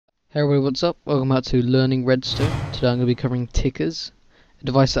Hey everybody, what's up? Welcome back to Learning Redstone. Today I'm going to be covering tickers, a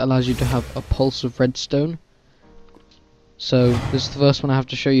device that allows you to have a pulse of redstone. So this is the first one I have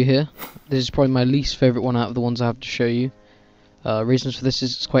to show you here. This is probably my least favourite one out of the ones I have to show you. Reasons for this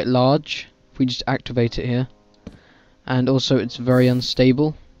is it's quite large, if we just activate it here. And also it's very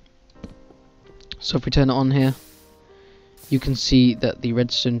unstable. So if we turn it on here, you can see that the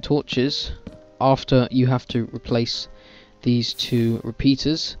redstone torches, after you have to replace these two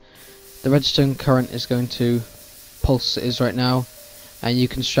repeaters, the redstone current is going to pulse as it is right now, and you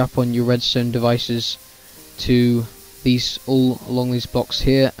can strap on your redstone devices to these all along these blocks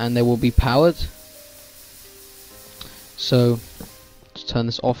here and they will be powered. So let's turn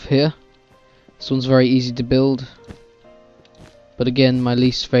this off here. This one's very easy to build, but again my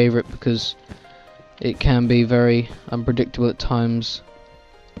least favorite because it can be very unpredictable at times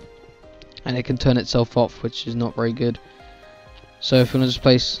and it can turn itself off, which is not very good. So if you want to just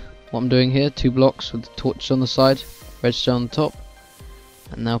place what I'm doing here, 2 blocks with the torches on the side, redstone on the top,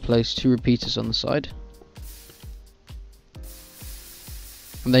 and now place 2 repeaters on the side.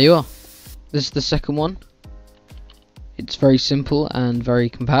 And there you are. This is the second one. It's very simple and very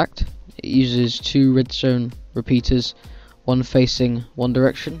compact. It uses 2 redstone repeaters, one facing one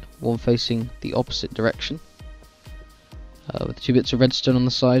direction, one facing the opposite direction, with 2 bits of redstone on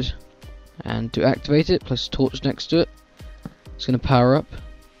the side. And to activate it, place a torch next to it. It's going to power up,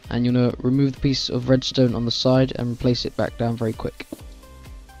 and you're going to remove the piece of redstone on the side and replace it back down very quick.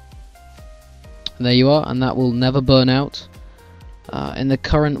 And there you are, and that will never burn out. In the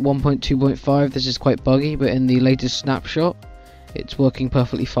current 1.2.5 this is quite buggy, but in the latest snapshot it's working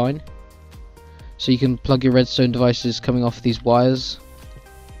perfectly fine. So you can plug your redstone devices coming off these wires.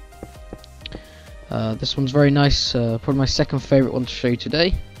 This one's very nice, probably my second favourite one to show you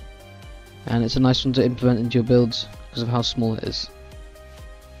today, and it's a nice one to implement into your builds because of how small it is.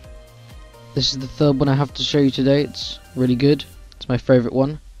 This is the third one I have to show you today. It's really good. It's my favourite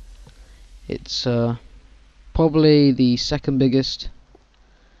one. It's probably the second biggest,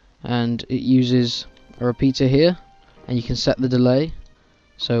 and it uses a repeater here, and you can set the delay.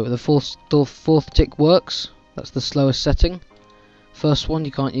 So the fourth tick works. That's the slowest setting. First one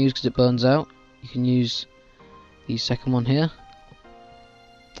you can't use because it burns out. You can use the second one here,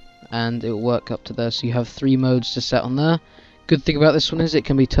 and it will work up to there. So you have 3 modes to set on there. Good thing about this one is it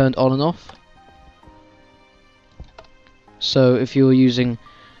can be turned on and off. So if you're using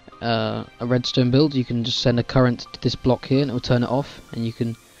a redstone build, you can just send a current to this block here and it will turn it off, and you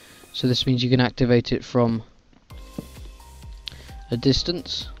can, so this means you can activate it from a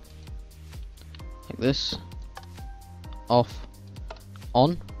distance like this, off,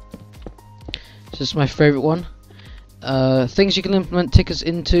 on. So this is my favourite one. Things you can implement tickers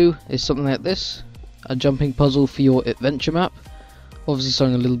into is something like this: a jumping puzzle for your adventure map, obviously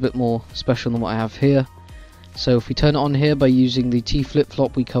something a little bit more special than what I have here. So if we turn it on here by using the T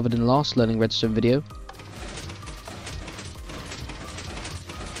flip-flop we covered in the last Learning Redstone video,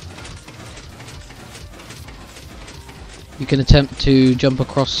 you can attempt to jump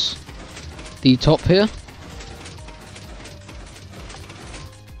across the top here.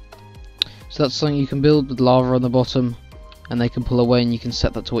 So that's something you can build with lava on the bottom, and they can pull away and you can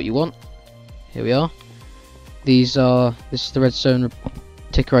set that to what you want. Here we are. This is the redstone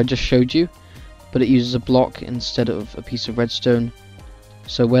ticker I just showed you, but it uses a block instead of a piece of redstone.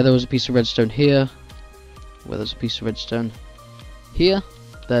 So where there was a piece of redstone here, where there's a piece of redstone here,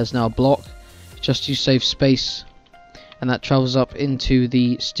 there's now a block, just to save space, and that travels up into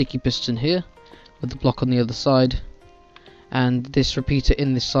the sticky piston here with the block on the other side, and this repeater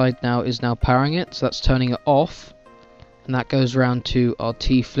in this side now is now powering it, so that's turning it off, and that goes around to our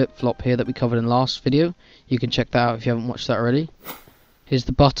T flip-flop here that we covered in the last video. You can check that out if you haven't watched that already. Here's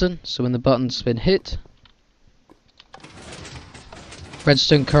the button, so when the button's been hit,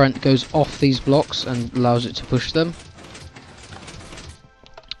 redstone current goes off these blocks and allows it to push them.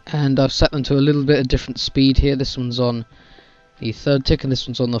 And I've set them to a little bit of different speed here. This one's on the 3rd tick and this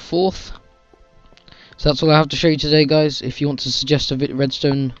one's on the 4th. So that's all I have to show you today, guys. If you want to suggest a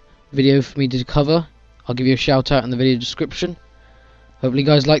redstone video for me to cover, I'll give you a shout out in the video description. Hopefully you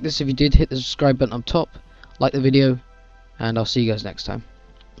guys like this. If you did, hit the subscribe button up top, like the video, and I'll see you guys next time.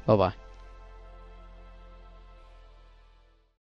 Bye bye.